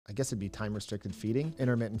I guess it'd be time restricted feeding,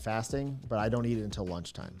 intermittent fasting, but I don't eat it until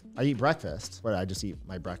lunchtime. I eat breakfast, but I just eat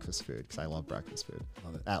my breakfast food because I love breakfast food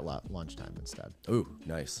at lunchtime instead. Ooh,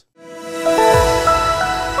 nice.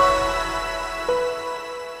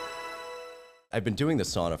 I've been doing the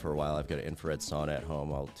sauna for a while. I've got an infrared sauna at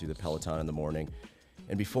home. I'll do the Peloton in the morning.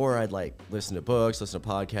 And before I'd like listen to books, listen to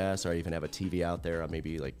podcasts, or I even have a TV out there. I'm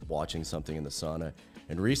maybe like watching something in the sauna.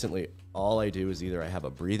 And recently, all I do is either I have a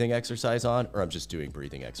breathing exercise on or I'm just doing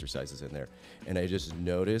breathing exercises in there. And I just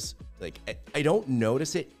notice, like, I don't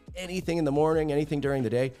notice it anything in the morning, anything during the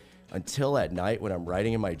day until at night when I'm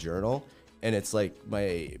writing in my journal. And it's like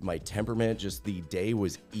my temperament, just the day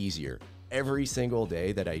was easier. Every single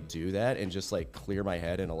day that I do that and just like clear my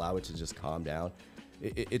head and allow it to just calm down.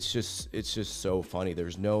 It's just so funny.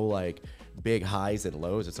 There's no like big highs and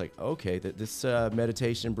lows. It's like, okay, this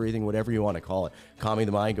meditation, breathing, whatever you want to call it, calming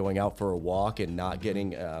the mind, going out for a walk and not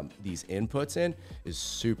getting these inputs in is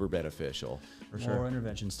super beneficial. For sure. More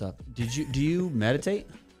intervention stuff. Do you meditate?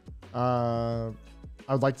 I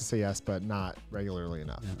would like to say yes, but not regularly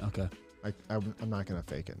enough. Yeah, okay. I'm not going to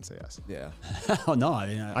fake it and say yes. Yeah. Oh, no. I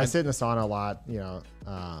mean, I sit in the sauna a lot. You know,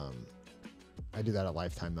 I do that at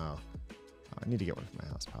Lifetime, though. I need to get one for my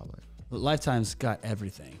house, probably. Lifetime's got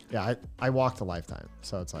everything. Yeah, I walk to Lifetime,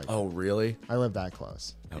 so it's like. Oh, really? I live that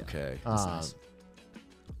close. Okay. That's nice.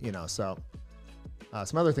 You know, so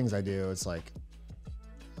some other things I do is like,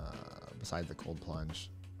 besides the cold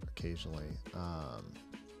plunge, occasionally,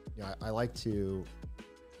 you know, I like to.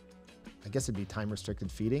 I guess it'd be time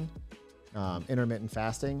restricted feeding, intermittent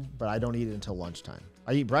fasting, but I don't eat it until lunchtime.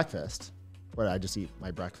 I eat breakfast, but I just eat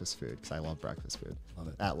my breakfast food because I love breakfast food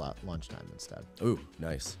at lunchtime instead. Ooh,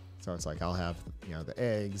 nice. So it's like I'll have, you know, the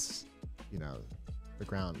eggs, you know, the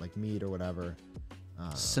ground like meat or whatever.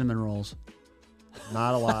 Cinnamon rolls.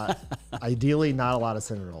 Not a lot. Ideally, not a lot of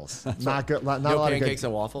cinnamon rolls. Not good. Not No a lot pancakes of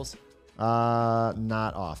and waffles? good.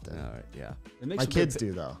 Not often. All right, yeah. My kids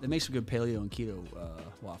do though. It makes some good paleo and keto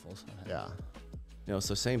waffles. Yeah. You know,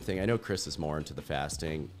 so same thing. I know Chris is more into the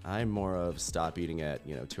fasting. I'm more of stop eating at,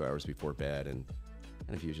 2 hours before bed and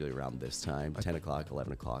kind of usually around this time, 10 o'clock,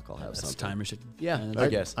 11 o'clock, I'll have something. Time restricted. Yeah, I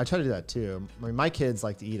guess. I try to do that too. I mean, my kids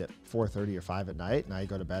like to eat at 4:30 or 5 at night, and I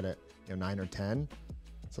go to bed at 9 or 10.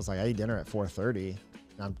 So it's like I eat dinner at 4:30, and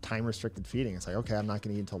I'm time restricted feeding. It's like, okay, I'm not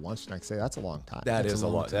going to eat until lunch the next day. That's a long time. That is a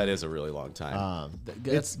long time. That is a really long time.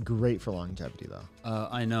 It's great for longevity though.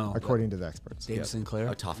 I know. According to the experts. Dave Sinclair.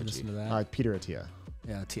 Autophagy. Listen to that. Peter Attia.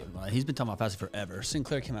 Yeah, he's been talking about fasting forever.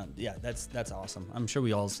 Sinclair came out. Yeah, that's awesome. I'm sure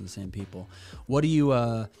we all listen to the same people. What do you?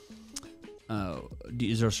 Is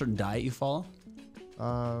there a certain diet you follow?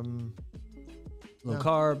 Low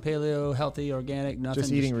carb, paleo, healthy, organic, nothing.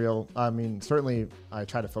 Just eating real. I mean, certainly I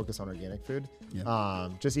try to focus on organic food. Yeah.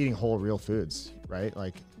 Just eating whole, real foods, right?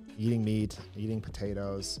 Like eating meat, eating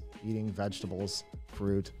potatoes, eating vegetables,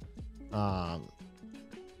 fruit.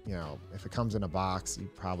 You know, if it comes in a box, you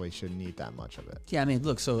probably shouldn't eat that much of it. Yeah, I mean,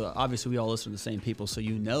 look. So obviously we all listen to the same people, so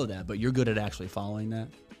you know that, but you're good at actually following that.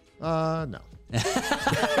 No.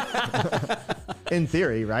 In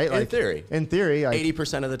theory, right? In theory. In theory, like,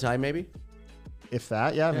 80% of the time, maybe? if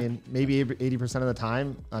that, yeah. I mean, maybe 80% of the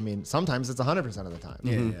time. I mean, sometimes it's 100% of the time.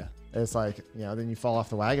 Yeah. It's like, then you fall off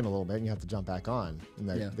the wagon a little bit and you have to jump back on. And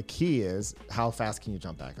the key is how fast can you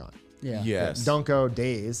jump back on? Yeah. Yes. Don't go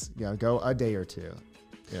days, go a day or two.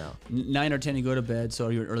 9 or 10, you go to bed. So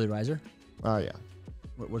are you an early riser? Oh, yeah.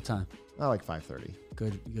 What time? I like 5:30.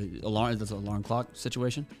 Good. Alarm. That's an alarm clock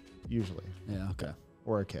situation. Usually. Yeah. Okay.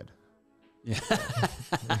 Or a kid. Yeah.